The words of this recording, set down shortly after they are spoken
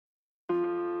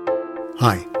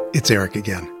Hi, it's Eric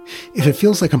again. If it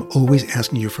feels like I'm always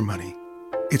asking you for money,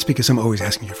 it's because I'm always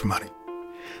asking you for money.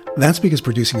 That's because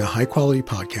producing a high-quality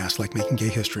podcast like Making Gay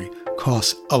History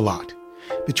costs a lot,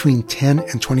 between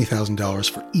 $10,000 and $20,000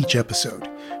 for each episode,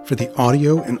 for the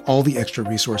audio and all the extra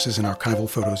resources and archival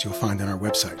photos you'll find on our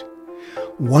website.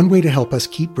 One way to help us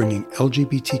keep bringing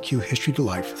LGBTQ history to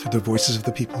life through the voices of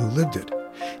the people who lived it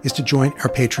is to join our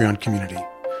Patreon community,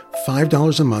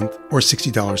 $5 a month or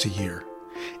 $60 a year.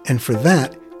 And for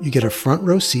that, you get a front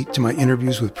row seat to my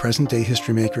interviews with present-day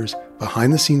history makers,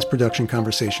 behind-the-scenes production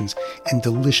conversations, and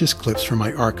delicious clips from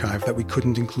my archive that we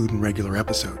couldn't include in regular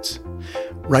episodes.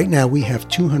 Right now, we have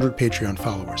 200 Patreon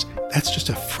followers. That's just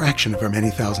a fraction of our many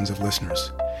thousands of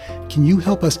listeners. Can you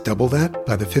help us double that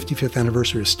by the 55th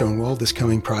anniversary of Stonewall this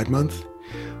coming Pride Month?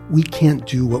 We can't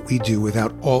do what we do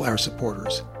without all our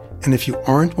supporters. And if you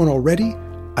aren't one already,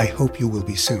 I hope you will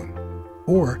be soon.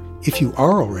 Or, if you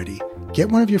are already, get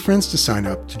one of your friends to sign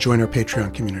up to join our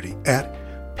Patreon community at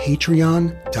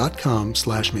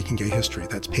patreon.com/makinggayhistory.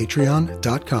 That's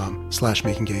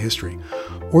patreon.com/makinggayhistory.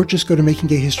 Or just go to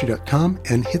makinggayhistory.com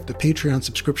and hit the Patreon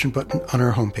subscription button on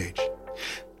our homepage.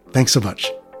 Thanks so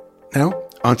much. Now,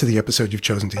 on to the episode you've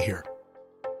chosen to hear.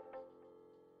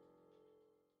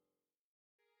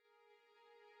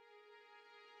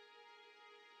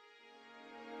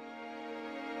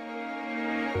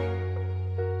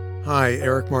 Hi,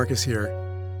 Eric Marcus here.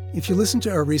 If you listened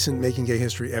to our recent Making Gay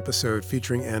History episode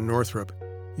featuring Ann Northrup,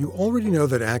 you already know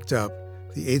that ACT UP,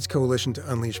 the AIDS Coalition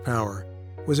to Unleash Power,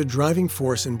 was a driving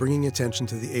force in bringing attention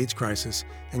to the AIDS crisis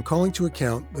and calling to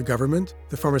account the government,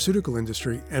 the pharmaceutical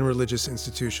industry, and religious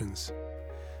institutions.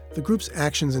 The group's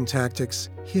actions and tactics,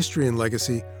 history and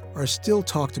legacy are still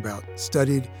talked about,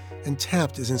 studied, and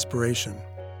tapped as inspiration.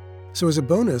 So as a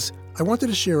bonus, I wanted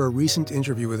to share a recent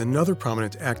interview with another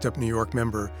prominent ACT UP New York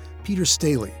member, Peter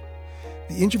Staley.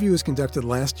 The interview was conducted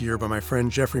last year by my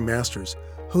friend Jeffrey Masters,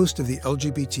 host of the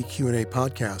LGBTQ&A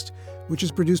podcast, which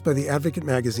is produced by The Advocate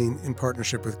magazine in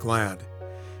partnership with GLAAD.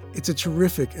 It's a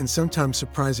terrific and sometimes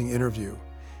surprising interview,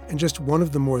 and just one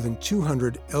of the more than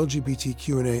 200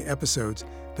 LGBTQ&A episodes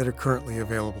that are currently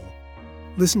available.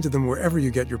 Listen to them wherever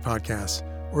you get your podcasts,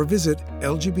 or visit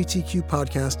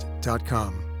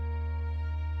lgbtqpodcast.com.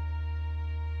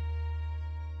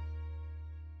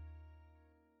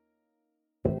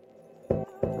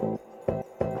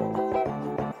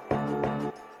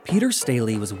 Peter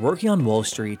Staley was working on Wall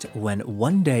Street when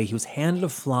one day he was handed a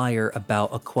flyer about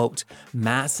a, quote,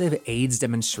 massive AIDS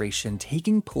demonstration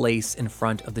taking place in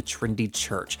front of the Trinity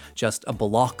Church, just a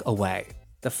block away.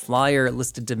 The flyer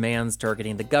listed demands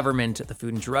targeting the government, the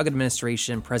Food and Drug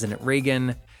Administration, President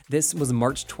Reagan. This was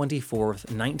March 24th,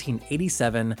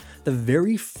 1987, the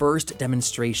very first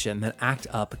demonstration that ACT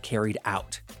UP carried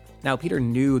out. Now, Peter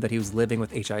knew that he was living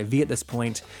with HIV at this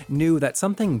point, knew that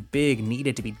something big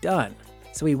needed to be done.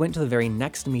 So he went to the very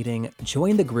next meeting,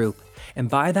 joined the group, and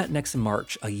by that next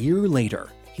March, a year later,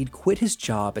 he'd quit his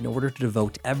job in order to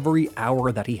devote every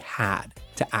hour that he had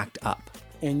to ACT UP.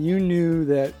 And you knew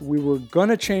that we were going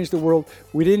to change the world.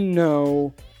 We didn't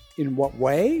know in what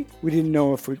way. We didn't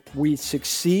know if we'd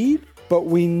succeed, but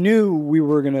we knew we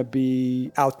were going to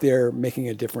be out there making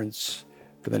a difference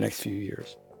for the next few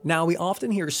years. Now, we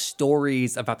often hear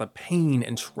stories about the pain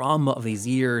and trauma of these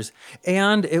years,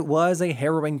 and it was a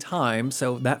harrowing time,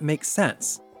 so that makes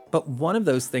sense. But one of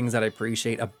those things that I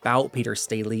appreciate about Peter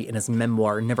Staley in his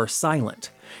memoir, Never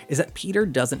Silent, is that Peter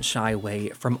doesn't shy away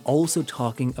from also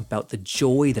talking about the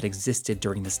joy that existed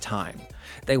during this time.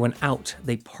 They went out,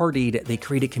 they partied, they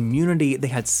created community, they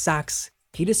had sex.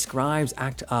 He describes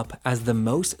ACT UP as the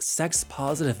most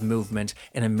sex-positive movement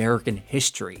in American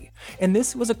history, and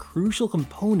this was a crucial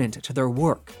component to their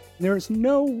work. There's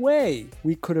no way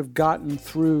we could have gotten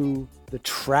through the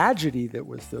tragedy that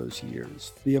was those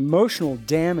years, the emotional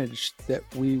damage that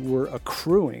we were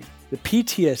accruing, the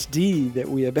PTSD that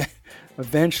we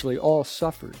eventually all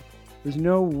suffered. There's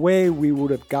no way we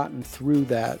would have gotten through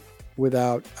that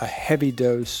without a heavy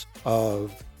dose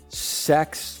of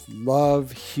sex,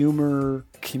 love, humor,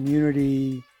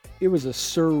 community. It was a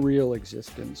surreal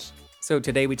existence. So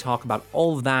today we talk about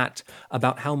all of that,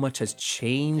 about how much has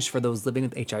changed for those living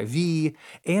with HIV,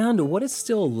 and what is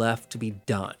still left to be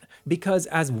done. Because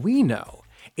as we know,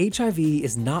 HIV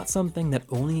is not something that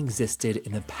only existed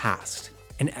in the past.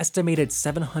 An estimated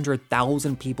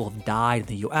 700,000 people have died in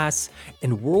the US,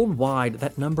 and worldwide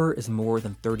that number is more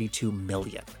than 32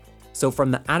 million. So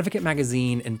from the Advocate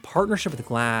magazine in partnership with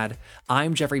GLAAD,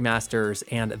 I'm Jeffrey Masters,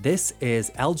 and this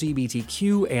is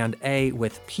LGBTQ&A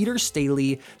with Peter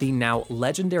Staley, the now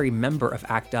legendary member of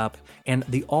ACT UP and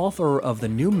the author of the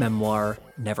new memoir,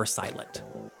 Never Silent.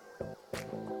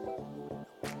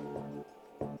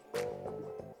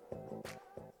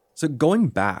 So going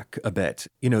back a bit,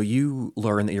 you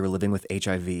learned that you were living with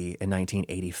HIV in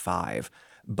 1985.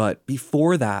 But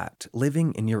before that,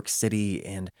 living in New York City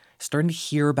and starting to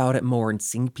hear about it more and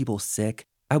seeing people sick,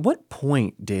 at what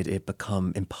point did it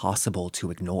become impossible to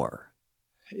ignore?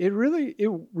 It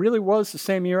really was the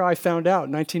same year I found out.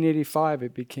 1985,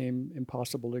 it became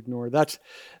impossible to ignore. That's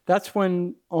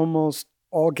when almost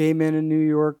all gay men in New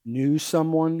York knew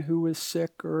someone who was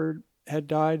sick or had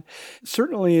died.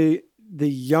 Certainly, the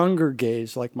younger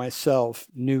gays like myself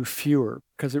knew fewer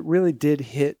because it really did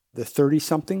hit the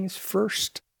 30-somethings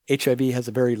first. HIV has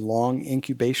a very long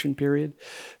incubation period.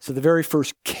 So the very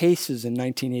first cases in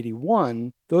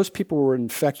 1981, those people were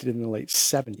infected in the late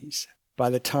 70s. By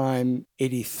the time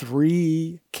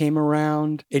 83 came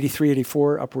around, 83,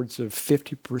 84, upwards of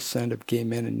 50% of gay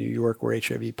men in New York were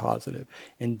HIV positive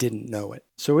and didn't know it.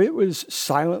 So it was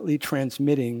silently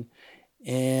transmitting,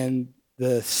 and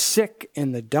the sick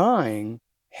and the dying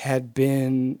had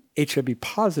been HIV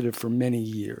positive for many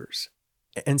years.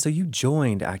 And so you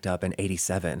joined ACT UP in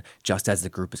 87, just as the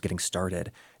group was getting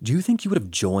started. Do you think you would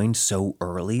have joined so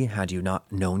early had you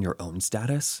not known your own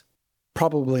status?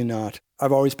 Probably not.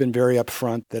 I've always been very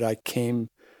upfront that I came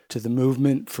to the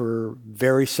movement for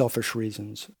very selfish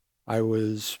reasons. I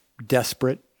was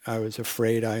desperate. I was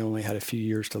afraid I only had a few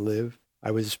years to live. I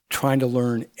was trying to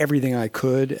learn everything I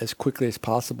could as quickly as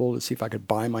possible to see if I could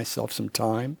buy myself some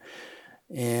time.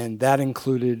 And that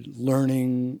included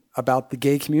learning about the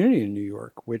gay community in New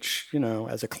York, which,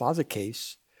 as a closet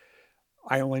case,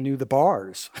 I only knew the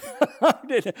bars. I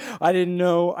didn't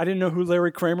know who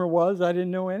Larry Kramer was. I didn't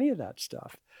know any of that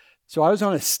stuff. So I was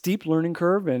on a steep learning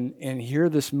curve, and here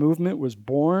this movement was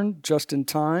born just in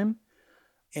time.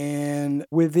 And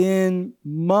within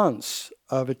months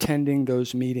of attending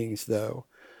those meetings, though,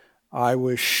 I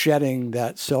was shedding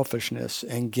that selfishness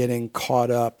and getting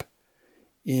caught up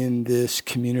in this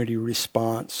community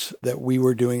response that we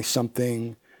were doing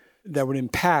something that would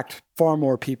impact far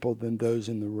more people than those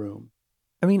in the room.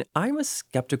 I mean, I'm a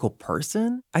skeptical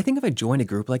person. I think if I joined a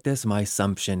group like this, my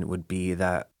assumption would be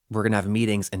that we're going to have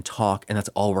meetings and talk, and that's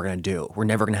all we're going to do. We're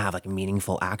never going to have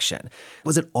meaningful action.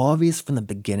 Was it obvious from the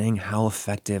beginning how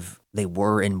effective they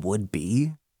were and would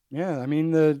be? Yeah, I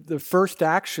mean, the first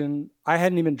action, I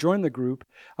hadn't even joined the group.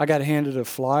 I got handed a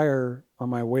flyer on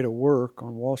my way to work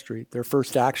on Wall Street. Their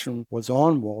first action was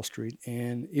on Wall Street,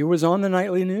 and it was on the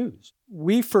nightly news.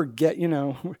 We forget,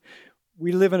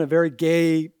 we live in a very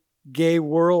gay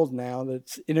world now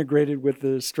that's integrated with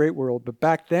the straight world. But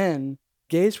back then,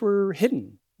 gays were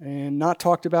hidden and not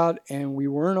talked about, and we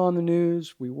weren't on the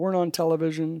news. We weren't on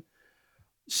television.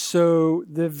 So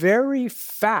the very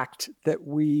fact that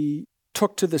we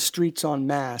took to the streets en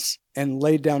masse and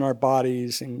laid down our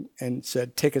bodies and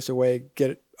said, take us away,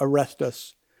 arrest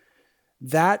us,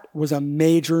 that was a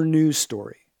major news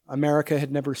story. America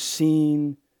had never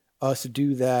seen us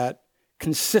do that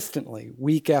consistently,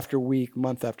 week after week,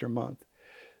 month after month.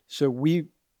 So we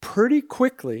pretty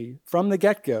quickly, from the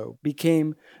get-go,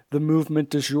 became the movement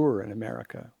du jour in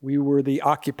America. We were the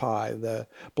Occupy, the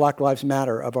Black Lives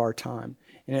Matter of our time,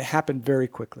 and it happened very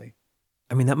quickly.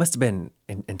 I mean, that must have been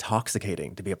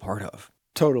intoxicating to be a part of.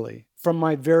 Totally. From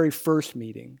my very first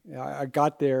meeting, I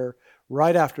got there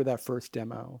right after that first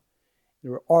demo.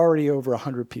 There were already over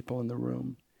 100 people in the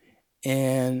room,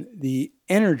 and the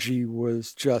energy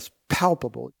was just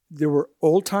palpable. There were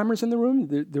old-timers in the room.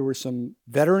 There were some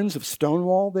veterans of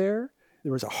Stonewall there.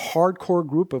 There was a hardcore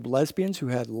group of lesbians who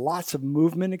had lots of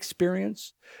movement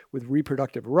experience with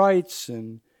reproductive rights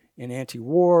and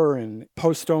anti-war and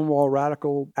post-Stonewall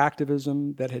radical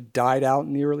activism that had died out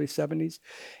in the early 70s.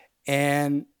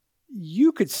 And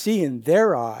you could see in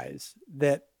their eyes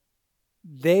that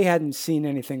they hadn't seen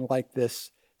anything like this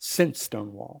since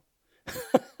Stonewall.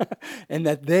 And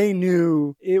that they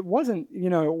knew it wasn't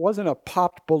a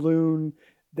popped balloon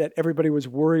that everybody was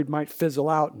worried might fizzle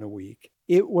out in a week.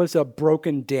 It was a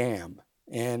broken dam,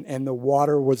 and the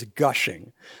water was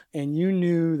gushing. And you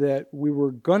knew that we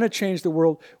were going to change the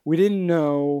world. We didn't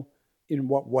know in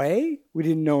what way. We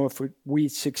didn't know if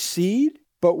we'd succeed,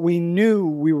 but we knew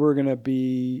we were going to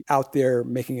be out there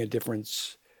making a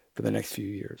difference for the next few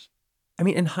years. I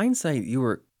mean, in hindsight, you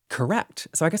were correct.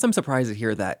 So I guess I'm surprised to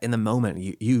hear that in the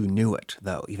moment you knew it,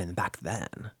 though, even back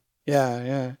then.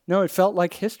 Yeah. No, it felt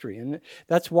like history. And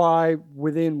that's why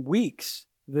within weeks,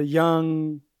 the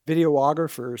young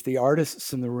videographers, the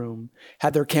artists in the room,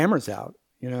 had their cameras out.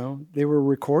 They were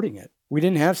recording it. We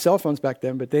didn't have cell phones back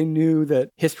then, but they knew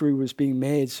that history was being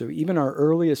made. So even our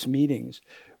earliest meetings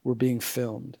were being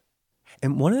filmed.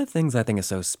 And one of the things I think is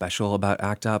so special about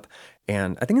ACT UP,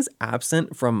 and I think is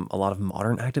absent from a lot of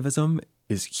modern activism,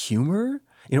 is humor.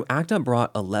 ACT UP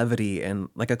brought a levity and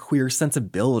like a queer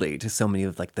sensibility to so many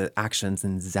of like the actions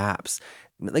and zaps.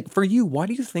 Like for you, why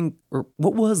do you think, or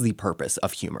what was the purpose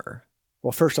of humor?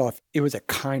 Well, first off, it was a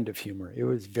kind of humor. It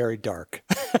was very dark.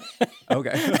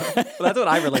 Okay. Well, that's what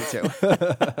I relate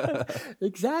to.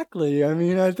 Exactly. I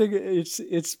mean, I think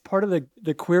it's part of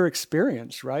the queer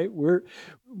experience, right?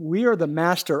 We are the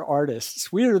master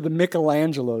artists. We are the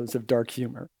Michelangelos of dark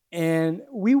humor. And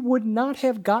we would not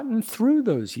have gotten through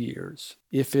those years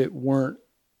if it weren't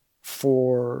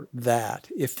for that.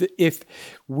 If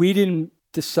we didn't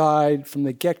decide from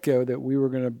the get-go that we were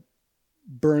going to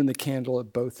burn the candle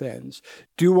at both ends,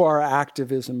 do our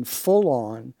activism full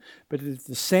on, but at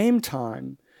the same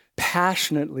time,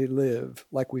 passionately live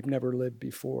like we've never lived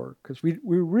before. Because we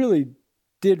really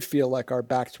did feel like our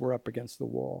backs were up against the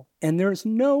wall. And there's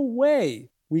no way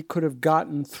we could have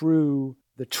gotten through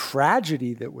the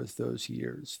tragedy that was those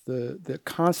years, the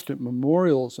constant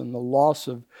memorials and the loss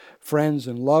of friends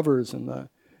and lovers and the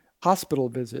hospital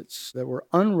visits that were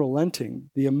unrelenting,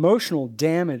 the emotional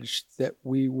damage that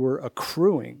we were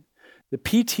accruing, the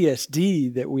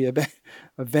PTSD that we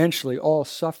eventually all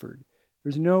suffered.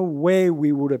 There's no way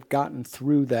we would have gotten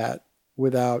through that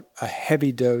without a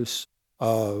heavy dose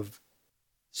of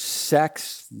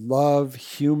sex, love,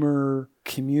 humor,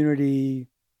 community.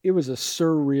 It was a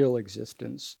surreal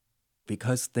existence.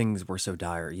 Because things were so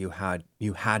dire, you had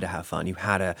to have fun, you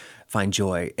had to find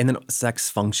joy, and then sex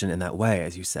functioned in that way,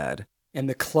 as you said. And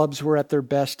the clubs were at their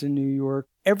best in New York.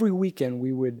 Every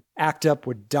weekend ACT UP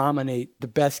would dominate the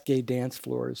best gay dance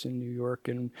floors in New York,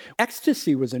 and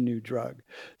ecstasy was a new drug.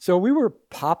 So we were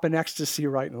popping ecstasy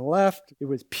right and left. It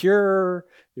was pure.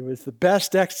 It was the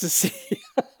best ecstasy.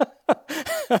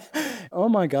 Oh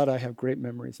my God, I have great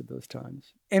memories of those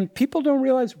times. And people don't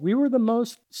realize we were the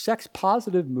most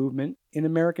sex-positive movement in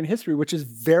American history, which is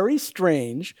very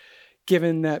strange,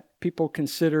 given that people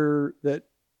consider that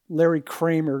Larry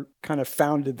Kramer kind of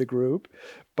founded the group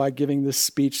by giving this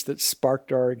speech that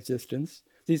sparked our existence.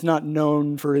 He's not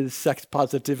known for his sex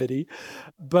positivity,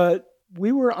 but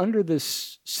we were under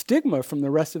this stigma from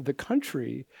the rest of the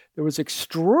country that was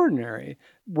extraordinary,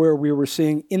 where we were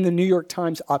seeing in the New York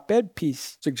Times op-ed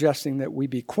piece suggesting that we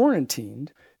be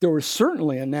quarantined. There was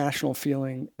certainly a national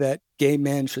feeling that gay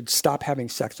men should stop having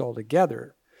sex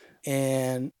altogether.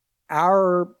 And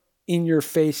our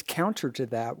in-your-face counter to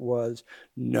that was,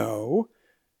 no,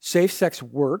 safe sex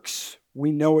works.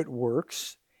 We know it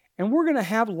works. And we're going to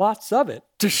have lots of it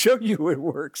to show you it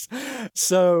works.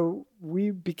 So we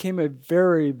became a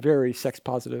very, very sex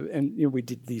positive. And we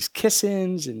did these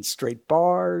kiss-ins in straight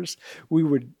bars. We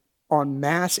would en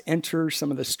masse enter some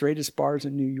of the straightest bars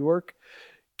in New York,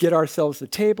 get ourselves the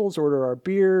tables, order our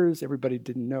beers. Everybody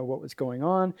didn't know what was going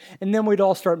on. And then we'd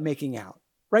all start making out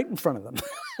right in front of them.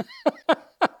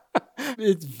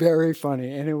 It's very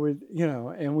funny. And it would,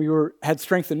 and we had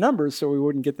strength in numbers, so we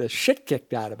wouldn't get the shit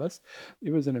kicked out of us.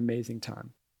 It was an amazing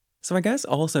time. So I guess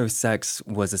also sex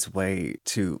was this way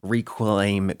to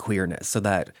reclaim queerness, so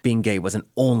that being gay wasn't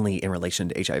only in relation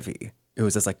to HIV. It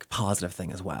was this like positive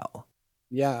thing as well.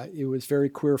 Yeah, it was very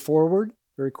queer forward,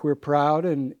 very queer proud.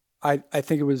 And I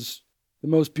think it was the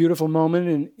most beautiful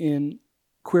moment in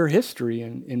queer history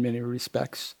in many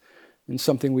respects, and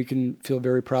something we can feel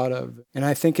very proud of. And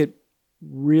I think it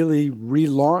really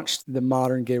relaunched the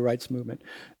modern gay rights movement.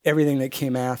 Everything that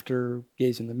came after,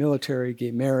 gays in the military, gay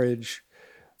marriage,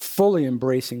 fully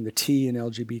embracing the T in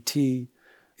LGBT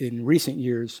in recent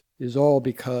years is all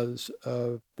because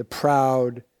of the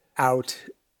proud, out,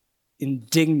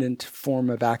 indignant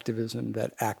form of activism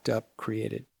that ACT UP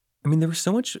created. I mean, there was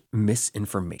so much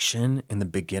misinformation in the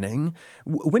beginning.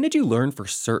 When did you learn for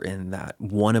certain that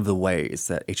one of the ways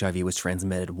that HIV was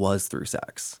transmitted was through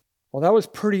sex? Well, that was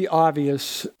pretty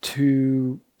obvious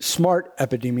to smart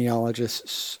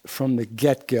epidemiologists from the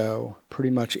get-go, pretty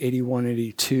much 81,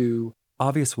 82.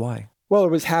 Obvious why? Well,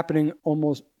 it was happening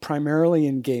almost primarily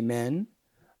in gay men.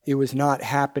 It was not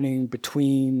happening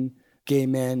between gay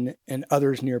men and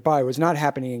others nearby. It was not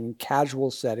happening in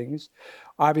casual settings.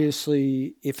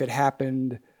 Obviously, if it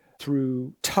happened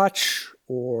through touch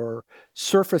or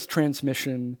surface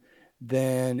transmission,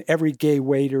 then every gay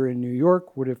waiter in New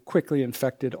York would have quickly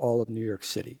infected all of New York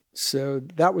City. So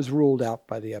that was ruled out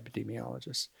by the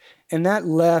epidemiologists. And that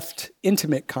left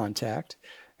intimate contact.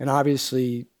 And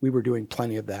obviously, we were doing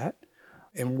plenty of that.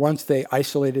 And once they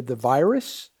isolated the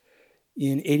virus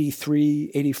in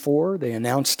 83, 84, they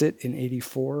announced it in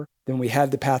 84, then we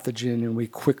had the pathogen and we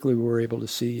quickly were able to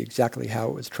see exactly how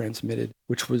it was transmitted,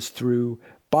 which was through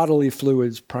bodily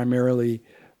fluids, primarily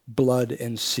blood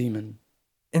and semen.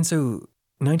 And so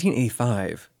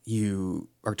 1985, you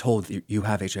are told you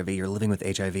have HIV, you're living with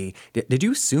HIV, did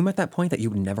you assume at that point that you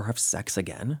would never have sex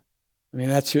again? I mean,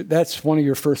 that's one of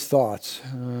your first thoughts.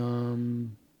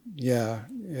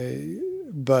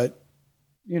 But,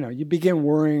 you begin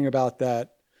worrying about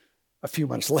that a few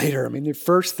months later. I mean, the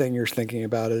first thing you're thinking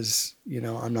about is,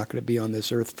 I'm not going to be on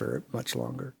this earth for much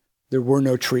longer. There were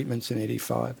no treatments in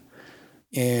 85,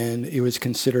 and it was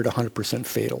considered 100%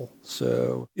 fatal.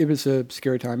 So it was a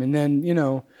scary time. And then,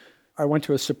 I went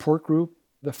to a support group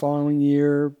the following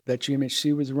year that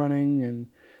GMHC was running, and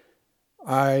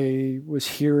I was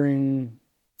hearing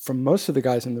from most of the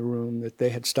guys in the room that they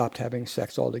had stopped having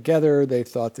sex altogether. They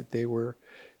thought that they were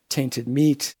tainted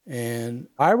meat. And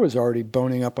I was already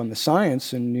boning up on the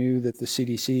science and knew that the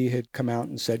CDC had come out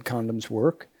and said condoms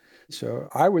work. So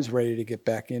I was ready to get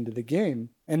back into the game.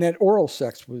 And that oral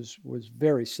sex was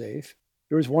very safe.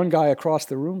 There was one guy across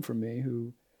the room from me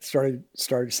who started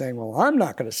saying, well, I'm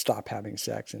not going to stop having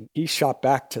sex. And he shot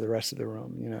back to the rest of the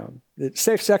room, that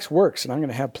safe sex works and I'm going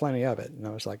to have plenty of it. And I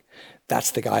was like,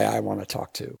 that's the guy I want to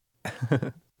talk to.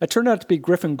 It turned out to be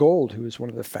Griffin Gold, who is one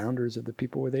of the founders of the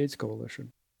People with AIDS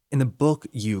Coalition. In the book,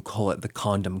 you call it the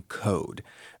condom code.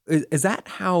 Is that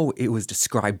how it was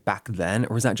described back then?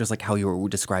 Or is that just like how you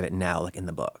would describe it now, like in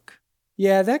the book?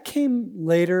 Yeah, that came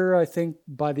later. I think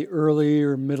by the early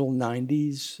or middle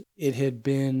 90s, it had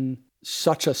been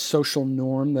such a social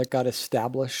norm that got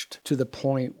established to the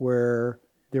point where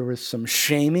there was some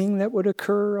shaming that would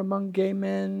occur among gay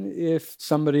men if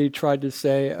somebody tried to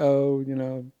say,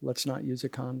 let's not use a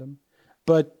condom.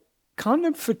 But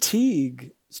condom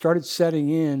fatigue started setting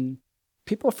in.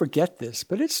 People forget this,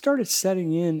 but it started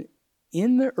setting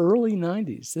in the early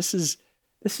 90s. This is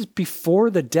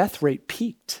before the death rate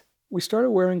peaked. We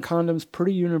started wearing condoms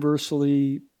pretty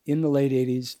universally in the late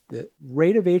 80s. The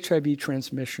rate of HIV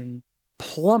transmission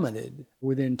plummeted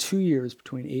within 2 years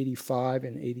between 85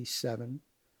 and 87,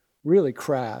 really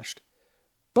crashed.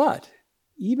 But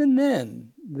even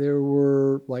then, there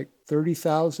were like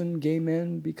 30,000 gay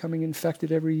men becoming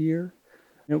infected every year.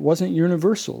 And it wasn't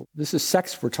universal. This is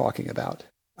sex we're talking about.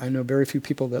 I know very few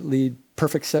people that lead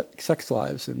perfect sex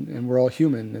lives, and we're all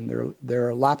human, and there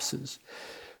are lapses.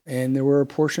 And there were a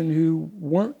portion who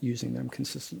weren't using them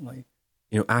consistently.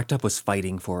 ACT UP was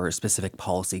fighting for specific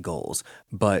policy goals,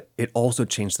 but it also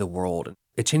changed the world.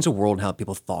 It changed the world and how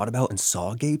people thought about and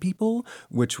saw gay people,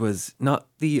 which was not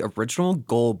the original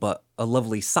goal, but a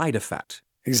lovely side effect.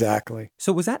 Exactly.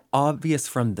 So was that obvious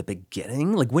from the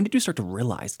beginning? Like, when did you start to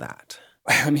realize that?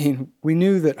 I mean, we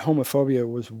knew that homophobia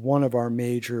was one of our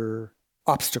major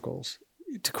obstacles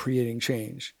to creating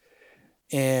change.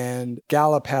 And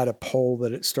Gallup had a poll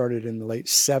that it started in the late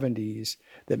 70s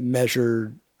that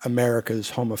measured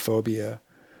America's homophobia.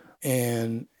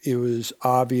 And it was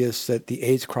obvious that the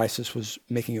AIDS crisis was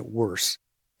making it worse.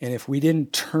 And if we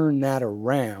didn't turn that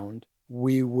around,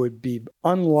 we would be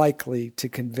unlikely to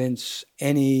convince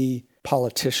any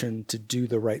politician to do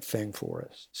the right thing for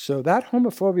us. So that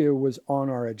homophobia was on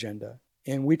our agenda.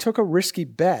 And we took a risky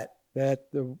bet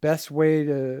that the best way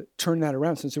to turn that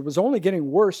around, since it was only getting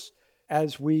worse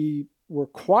as we were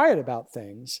quiet about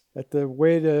things, that the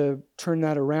way to turn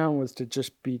that around was to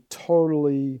just be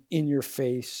totally in your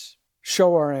face,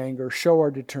 show our anger, show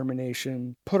our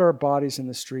determination, put our bodies in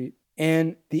the street.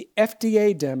 And the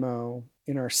FDA demo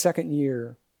in our second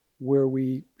year, where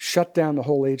we shut down the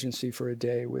whole agency for a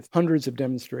day with hundreds of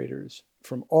demonstrators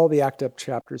from all the ACT UP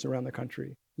chapters around the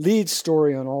country, lead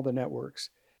story on all the networks.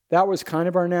 That was kind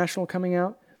of our national coming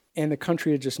out, and the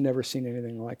country had just never seen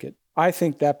anything like it. I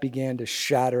think that began to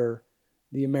shatter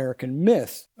the American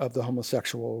myth of the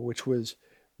homosexual, which was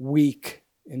weak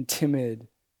and timid.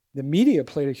 The media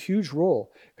played a huge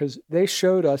role because they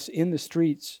showed us in the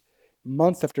streets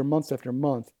month after month after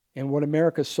month, and what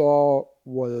America saw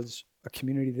was a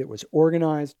community that was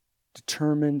organized,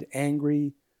 determined,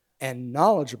 angry, and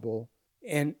knowledgeable.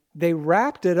 And they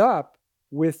wrapped it up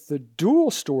with the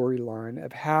dual storyline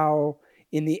of how,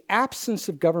 in the absence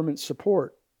of government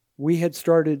support, we had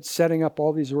started setting up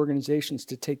all these organizations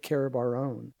to take care of our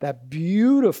own. That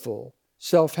beautiful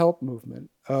self-help movement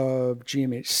of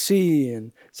GMHC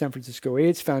and San Francisco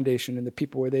AIDS Foundation and the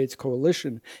People with AIDS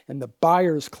Coalition and the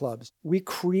Buyers Clubs. We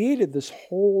created this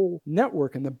whole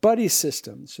network and the buddy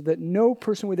system so that no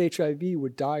person with HIV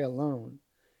would die alone.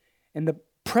 And the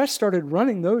press started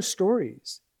running those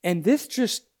stories. And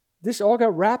this all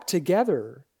got wrapped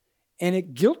together, and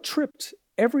it guilt-tripped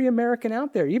every American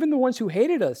out there, even the ones who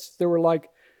hated us. They were like,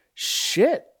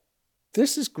 shit,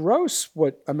 this is gross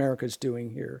what America's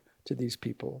doing here to these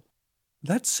people.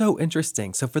 That's so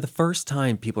interesting. So for the first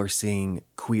time, people are seeing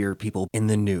queer people in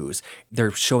the news.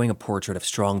 They're showing a portrait of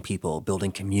strong people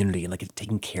building community and like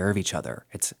taking care of each other.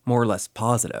 It's more or less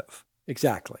positive.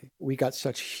 Exactly. We got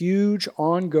such huge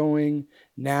ongoing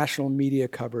national media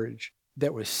coverage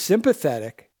that was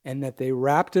sympathetic, and that they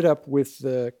wrapped it up with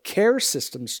the care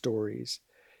system stories,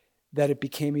 that it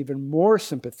became even more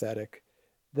sympathetic,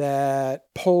 that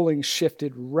polling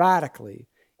shifted radically.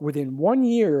 Within 1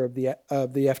 year of the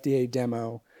FDA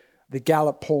demo, the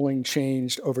Gallup polling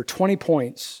changed over 20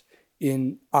 points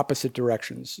in opposite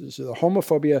directions. So the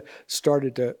homophobia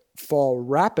started to fall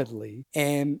rapidly.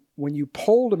 And when you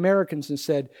polled Americans and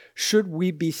said, should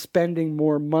we be spending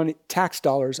more money, tax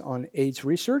dollars on AIDS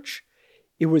research,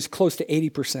 it was close to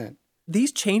 80%.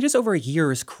 These changes over a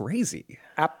year is crazy.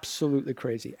 Absolutely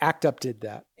crazy. ACT UP did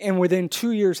that. And within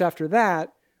 2 years after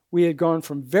that, we had gone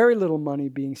from very little money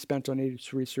being spent on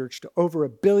AIDS research to over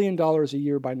 $1 billion a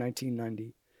year by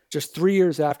 1990, just 3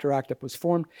 years after ACT UP was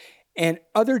formed. And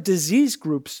other disease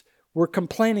groups were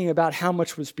complaining about how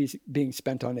much was being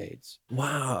spent on AIDS.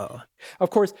 Wow. Of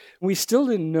course, we still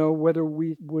didn't know whether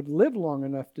we would live long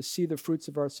enough to see the fruits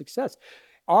of our success.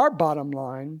 Our bottom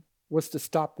line was to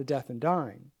stop the death and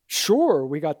dying. Sure,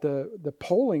 we got the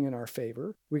polling in our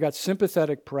favor. We got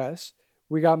sympathetic press.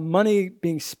 We got money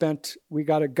being spent. We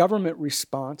got a government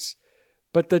response.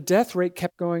 But the death rate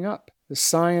kept going up. The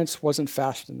science wasn't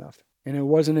fast enough. And it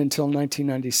wasn't until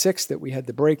 1996 that we had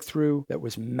the breakthrough that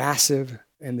was massive,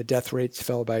 and the death rates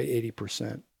fell by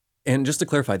 80%. And just to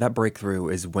clarify, that breakthrough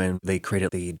is when they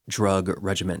created the drug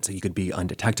regimen so you could be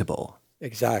undetectable.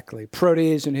 Exactly.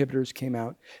 Protease inhibitors came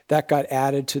out. That got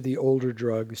added to the older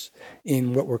drugs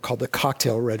in what were called the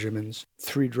cocktail regimens.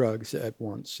 3 drugs at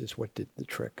once is what did the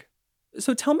trick.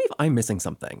 So tell me if I'm missing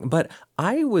something, but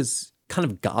I was kind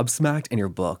of gobsmacked in your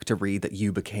book to read that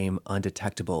you became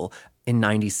undetectable in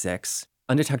 96.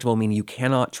 Undetectable meaning you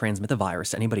cannot transmit the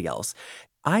virus to anybody else.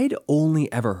 I'd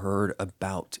only ever heard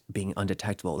about being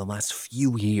undetectable in the last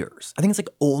few years. I think it's like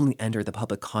only entered the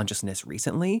public consciousness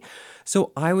recently.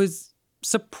 So I was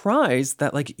surprised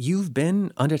that like you've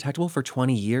been undetectable for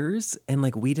 20 years and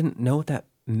like we didn't know what that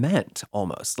meant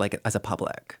almost like as a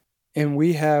public. And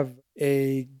we have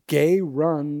a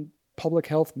gay-run public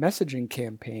health messaging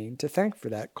campaign to thank for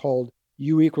that called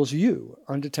U equals U,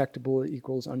 undetectable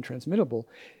equals untransmittable.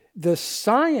 The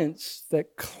science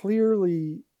that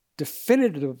clearly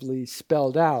definitively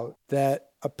spelled out that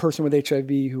a person with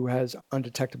HIV who has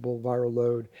undetectable viral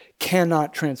load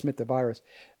cannot transmit the virus,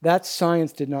 that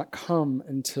science did not come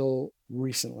until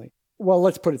recently. Well,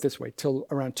 let's put it this way, till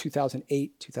around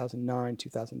 2008, 2009,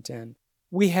 2010.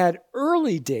 We had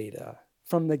early data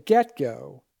from the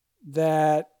get-go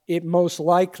that it most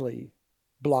likely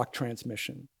blocked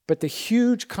transmission. But the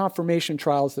huge confirmation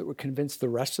trials that would convince the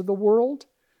rest of the world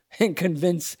and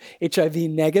convince HIV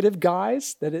negative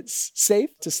guys that it's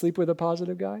safe to sleep with a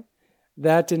positive guy,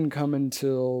 that didn't come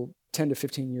until 10 to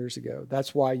 15 years ago.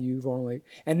 That's why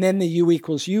and then the U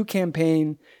equals U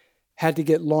campaign had to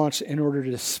get launched in order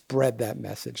to spread that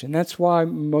message. And that's why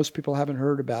most people haven't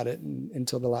heard about it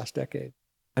until the last decade.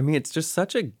 I mean, it's just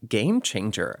such a game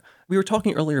changer. We were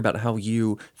talking earlier about how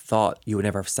you thought you would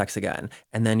never have sex again.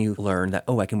 And then you learned that,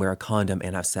 I can wear a condom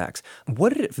and have sex.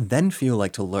 What did it then feel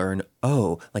like to learn,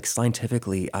 like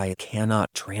scientifically, I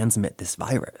cannot transmit this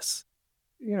virus?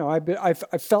 You know, I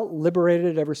felt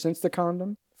liberated ever since the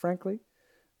condom, frankly.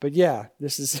 But yeah,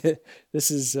 this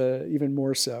is even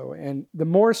more so. And the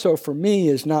more so for me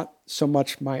is not so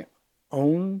much my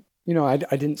own, I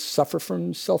didn't suffer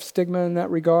from self-stigma in that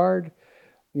regard.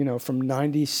 From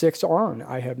 96 on,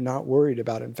 I have not worried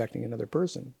about infecting another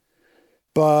person.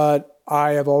 But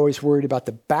I have always worried about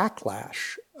the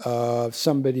backlash of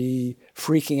somebody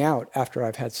freaking out after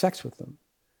I've had sex with them.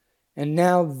 And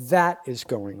now that is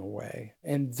going away.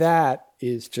 And that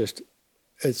is just,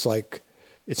 it's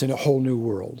in a whole new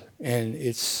world. And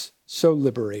it's so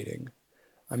liberating.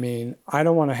 I mean, I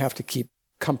don't want to have to keep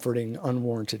comforting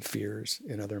unwarranted fears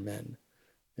in other men.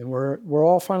 And we're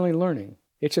all finally learning.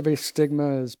 HIV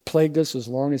stigma has plagued us as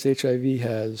long as HIV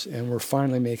has, and we're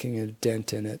finally making a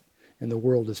dent in it, and the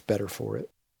world is better for it.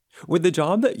 With the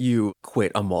job that you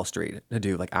quit on Wall Street to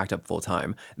do, like ACT UP full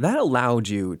time, that allowed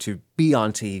you to be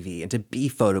on TV and to be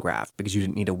photographed because you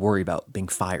didn't need to worry about being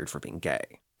fired for being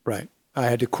gay. Right. I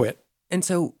had to quit. And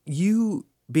so you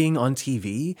being on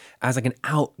TV as like an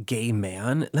out gay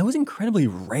man, that was incredibly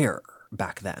rare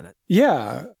back then.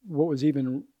 Yeah. What was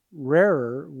even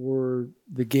rarer were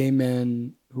the gay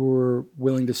men who were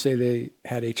willing to say they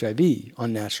had HIV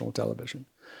on national television.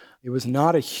 It was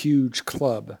not a huge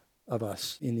club of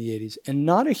us in the 80s, and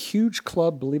not a huge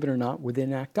club, believe it or not,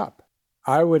 within ACT UP.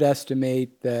 I would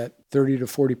estimate that 30 to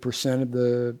 40% of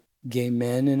the gay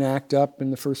men in ACT UP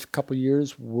in the first couple of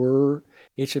years were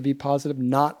HIV positive.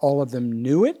 Not all of them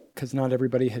knew it because not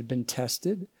everybody had been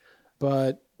tested,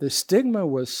 but the stigma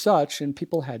was such, and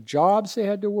people had jobs they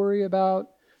had to worry about.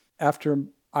 After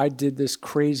I did this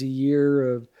crazy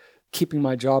year of keeping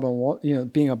my job on,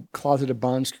 being a closeted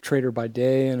bonds trader by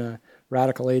day and a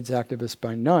radical AIDS activist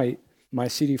by night, my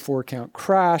CD4 count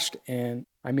crashed, and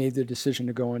I made the decision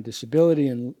to go on disability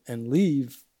and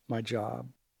leave my job.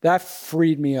 That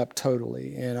freed me up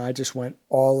totally, and I just went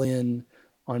all in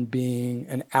on being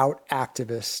an out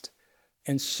activist.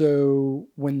 And so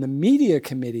when the media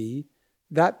committee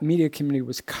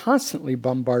was constantly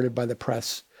bombarded by the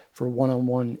press for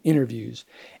one-on-one interviews.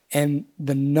 And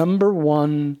the number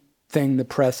one thing the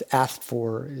press asked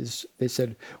for is they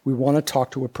said, we want to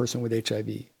talk to a person with HIV.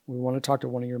 We want to talk to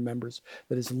one of your members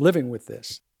that is living with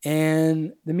this.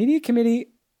 And the media committee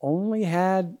only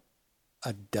had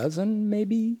a dozen,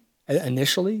 maybe,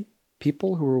 initially,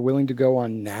 people who were willing to go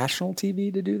on national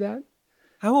TV to do that.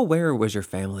 How aware was your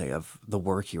family of the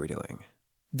work you were doing?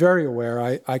 Very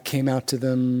aware. I came out to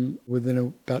them within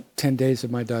about 10 days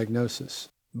of my diagnosis.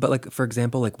 But for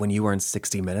example, when you were in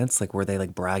 60 Minutes, were they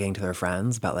bragging to their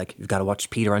friends about you've got to watch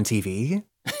Peter on TV?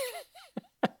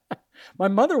 My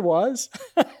mother was.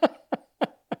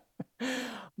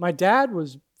 My dad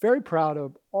was very proud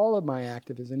of all of my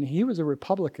activism. He was a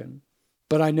Republican,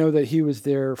 but I know that he was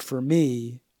there for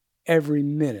me every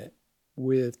minute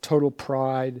with total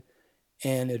pride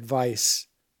and advice.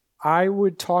 I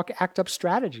would talk ACT UP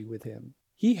strategy with him.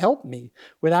 He helped me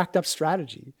with ACT UP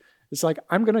strategy. It's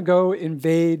I'm going to go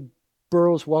invade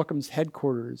Burroughs Wellcome's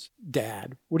headquarters,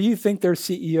 Dad. What do you think their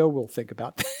CEO will think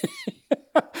about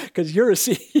that? Because you're a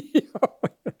CEO.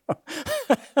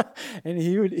 And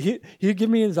he'd give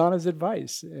me his honest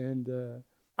advice. And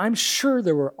I'm sure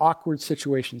there were awkward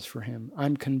situations for him.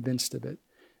 I'm convinced of it.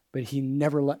 But he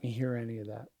never let me hear any of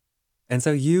that. And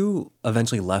so you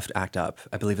eventually left ACT UP,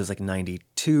 I believe it was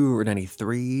 92 or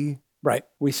 93. Right.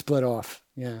 We split off.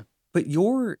 Yeah. But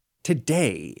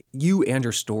today, you and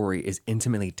your story is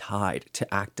intimately tied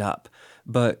to ACT UP.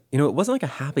 But, it wasn't a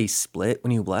happy split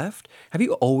when you left. Have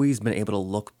you always been able to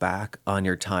look back on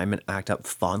your time in ACT UP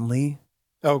fondly?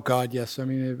 Oh, God, yes. I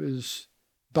mean, it was,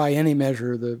 by any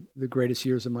measure, the greatest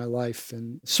years of my life.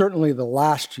 And certainly the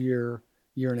last year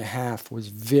and a half was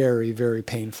very, very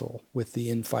painful with the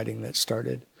infighting that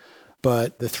started.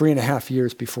 But the 3.5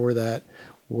 years before that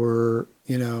were,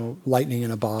 lightning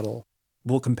in a bottle.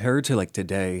 Well, compared to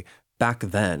today, back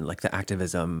then, the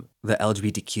activism, the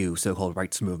LGBTQ so-called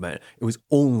rights movement, it was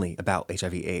only about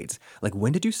HIV/AIDS.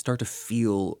 When did you start to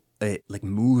feel it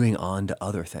moving on to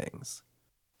other things?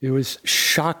 It was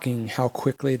shocking how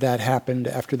quickly that happened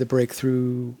after the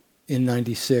breakthrough in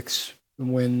 96,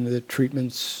 when the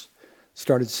treatments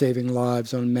started saving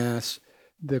lives en masse.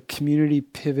 The community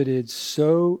pivoted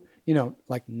so,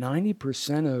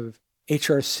 90% of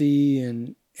HRC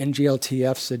and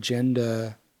NGLTF's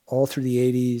agenda all through the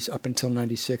 80s up until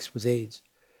 96 was AIDS.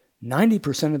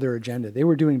 90% of their agenda. They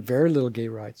were doing very little gay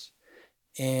rights.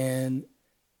 And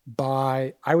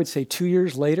by, I would say 2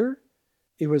 years later,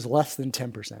 it was less than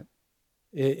 10%.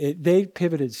 They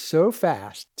pivoted so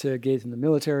fast to gays in the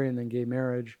military and then gay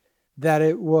marriage that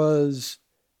it was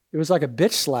like a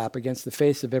bitch slap against the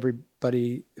face of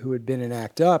everybody who had been in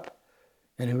ACT UP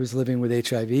and who was living with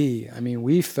HIV. I mean,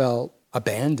 we felt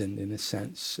abandoned in a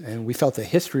sense, and we felt the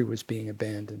history was being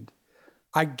abandoned.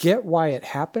 I get why it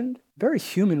happened. Very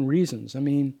human reasons. I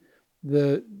mean,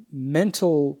 the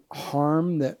mental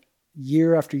harm that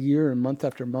year after year and month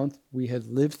after month we had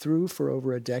lived through for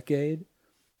over a decade.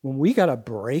 When we got a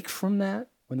break from that,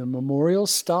 when the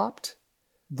memorials stopped,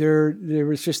 there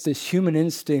was just this human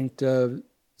instinct of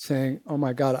saying, oh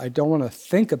my God, I don't want to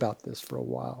think about this for a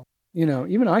while.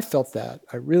 Even I felt that.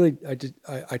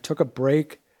 I took a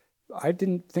break. I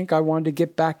didn't think I wanted to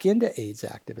get back into AIDS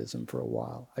activism for a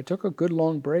while. I took a good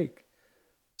long break.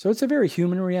 So it's a very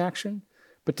human reaction.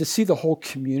 But to see the whole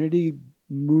community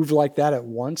move like that at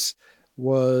once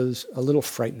was a little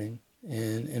frightening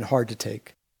and hard to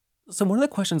take. So one of the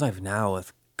questions I've now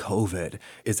with COVID,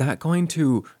 is that going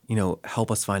to, help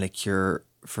us find a cure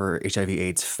for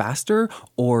HIV/AIDS faster,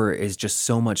 or is just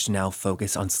so much now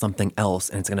focused on something else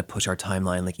and it's going to push our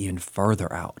timeline even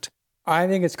further out? I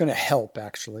think it's going to help,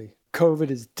 actually.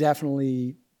 COVID is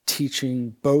definitely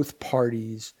teaching both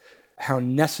parties how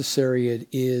necessary it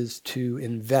is to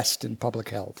invest in public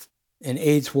health. And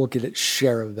AIDS will get its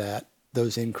share of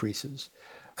those increases.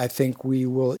 I think we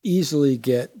will easily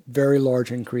get very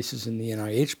large increases in the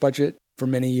NIH budget for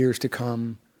many years to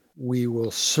come. We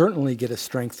will certainly get a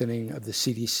strengthening of the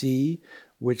CDC.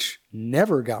 which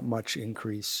never got much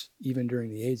increase even during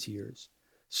the AIDS years.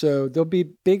 So there'll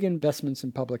be big investments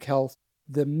in public health.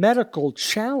 The medical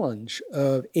challenge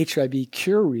of HIV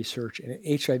cure research and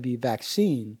HIV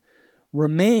vaccine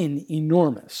remain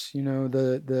enormous. You know,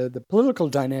 the political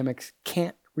dynamics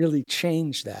can't really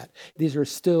change that. These are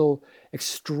still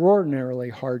extraordinarily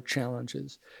hard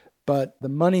challenges, but the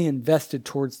money invested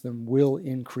towards them will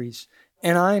increase.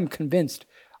 And I'm convinced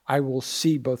I will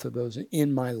see both of those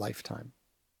in my lifetime.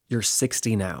 You're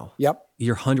 60 now. Yep.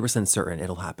 You're 100% certain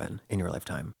it'll happen in your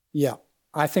lifetime. Yeah.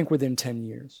 I think within 10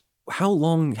 years. How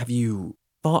long have you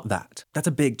thought that? That's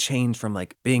a big change from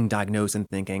like being diagnosed and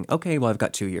thinking, okay, well, I've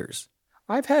got 2 years.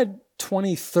 I've had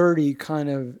 2030 kind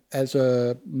of as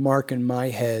a mark in my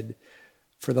head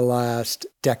for the last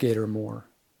decade or more,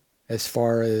 as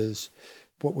far as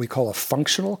what we call a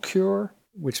functional cure,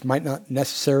 which might not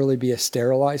necessarily be a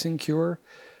sterilizing cure,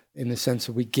 in the sense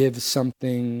that we give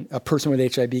something, a person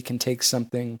with HIV can take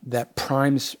something that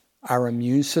primes our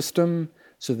immune system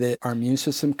so that our immune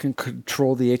system can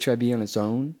control the HIV on its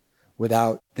own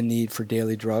without the need for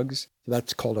daily drugs. So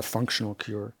that's called a functional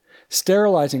cure.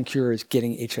 Sterilizing cure is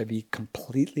getting HIV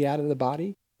completely out of the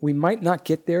body. We might not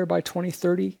get there by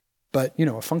 2030, but you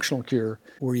know, a functional cure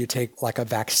where you take like a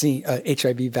vaccine, a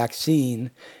HIV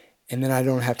vaccine, and then I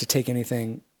don't have to take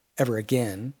anything ever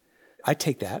again. I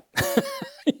take that.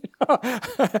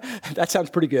 That sounds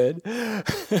pretty good.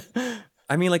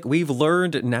 I mean, like we've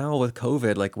learned now with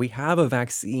COVID, like we have a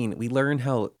vaccine. We learned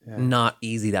how not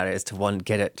easy that is to one,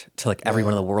 get it to like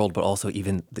everyone in the world, but also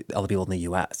even the other people in the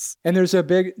US. And there's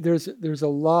a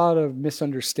lot of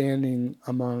misunderstanding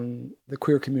among the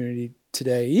queer community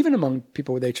today, even among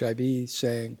people with HIV,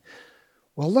 saying,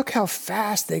 well, look how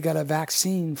fast they got a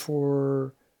vaccine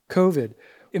for COVID.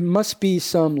 It must be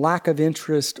some lack of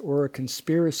interest or a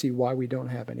conspiracy why we don't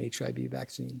have an HIV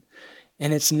vaccine.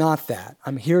 And it's not that.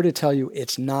 I'm here to tell you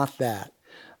it's not that.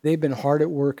 They've been hard at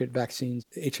work at vaccines,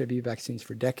 HIV vaccines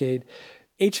for decades.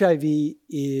 HIV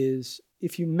is,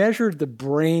 if you measured the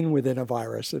brain within a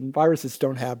virus, and viruses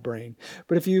don't have brain,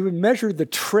 but if you measured the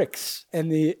tricks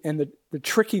and the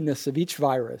trickiness of each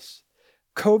virus,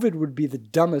 COVID would be the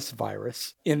dumbest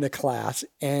virus in the class,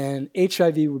 and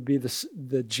HIV would be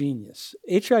the genius.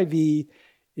 HIV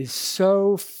is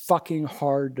so fucking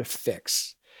hard to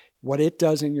fix, what it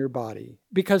does in your body.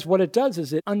 Because what it does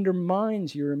is it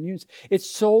undermines your immune system. Its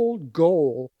sole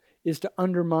goal is to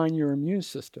undermine your immune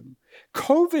system.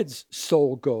 COVID's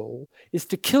sole goal is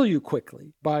to kill you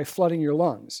quickly by flooding your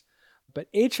lungs. But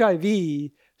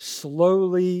HIV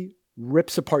slowly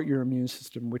rips apart your immune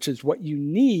system, which is what you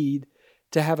need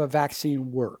to have a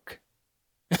vaccine work.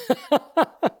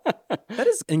 That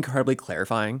is incredibly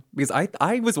clarifying, because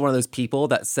I was one of those people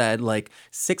that said like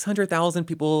 600,000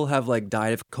 people have like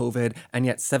died of COVID, and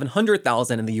yet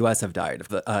 700,000 in the US have died of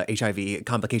the HIV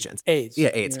complications. AIDS. Yeah,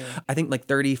 AIDS. Yeah. I think like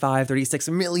 36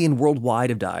 million worldwide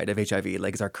have died of HIV,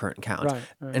 like is our current count. Right.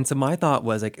 And so my thought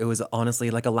was like, it was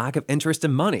honestly like a lack of interest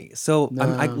in money. So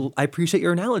no. I appreciate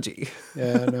your analogy.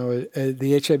 Yeah, no,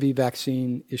 the HIV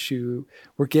vaccine issue,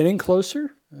 we're getting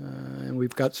closer. And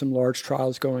we've got some large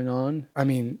trials going on. I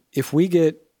mean, if we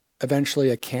get eventually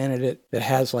a candidate that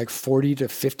has like 40 to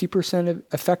 50% of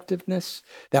effectiveness,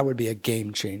 that would be a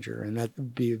game changer. And that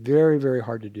would be very, very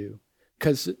hard to do,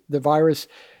 because the virus,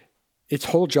 its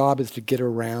whole job is to get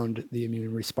around the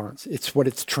immune response. It's what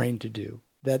it's trained to do.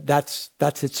 That's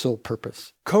its sole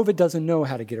purpose. COVID doesn't know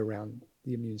how to get around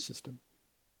the immune system.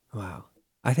 Wow.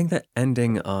 I think that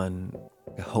ending on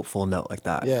a hopeful note like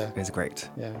that is great.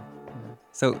 Yeah.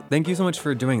 So thank you so much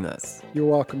for doing this. You're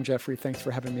welcome, Jeffrey. Thanks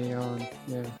for having me on.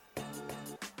 Yeah.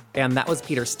 And that was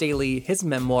Peter Staley. His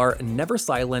memoir, Never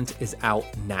Silent, is out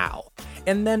now.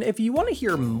 And then if you want to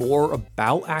hear more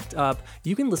about ACT UP,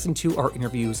 you can listen to our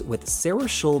interviews with Sarah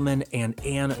Schulman and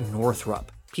Ann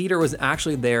Northrup. Peter was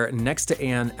actually there next to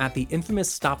Ann at the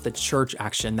infamous Stop the Church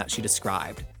action that she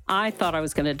described. I thought I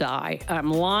was going to die.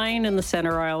 I'm lying in the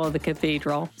center aisle of the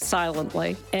cathedral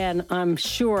silently, and I'm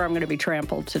sure I'm going to be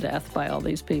trampled to death by all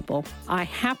these people. I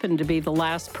happened to be the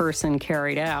last person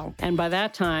carried out, and by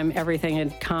that time, everything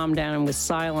had calmed down and was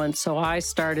silent, so I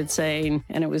started saying,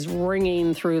 and it was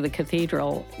ringing through the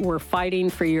cathedral, "We're fighting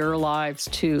for your lives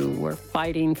too. We're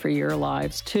fighting for your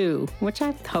lives too," which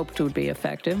I hoped would be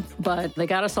effective, but they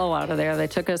got us all out of there. They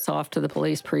took us off to the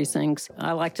police precincts.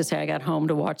 I like to say I got home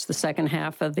to watch the second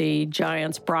half of the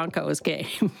Giants-Broncos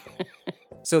game.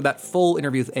 So that full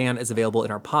interview with Ann is available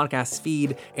in our podcast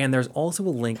feed, and there's also a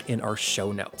link in our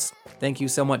show notes. Thank you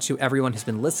so much to everyone who's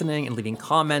been listening and leaving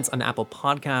comments on Apple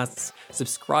Podcasts.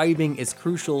 Subscribing is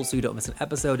crucial so you don't miss an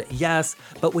episode, yes,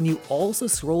 but when you also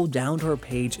scroll down to our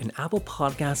page in Apple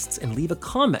Podcasts and leave a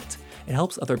comment, It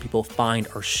helps other people find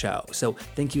our show. So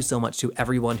thank you so much to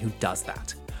everyone who does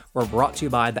that. We're brought to you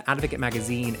by The Advocate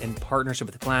Magazine in partnership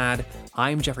with GLAAD.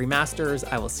 I'm Jeffrey Masters.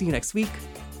 I will see you next week.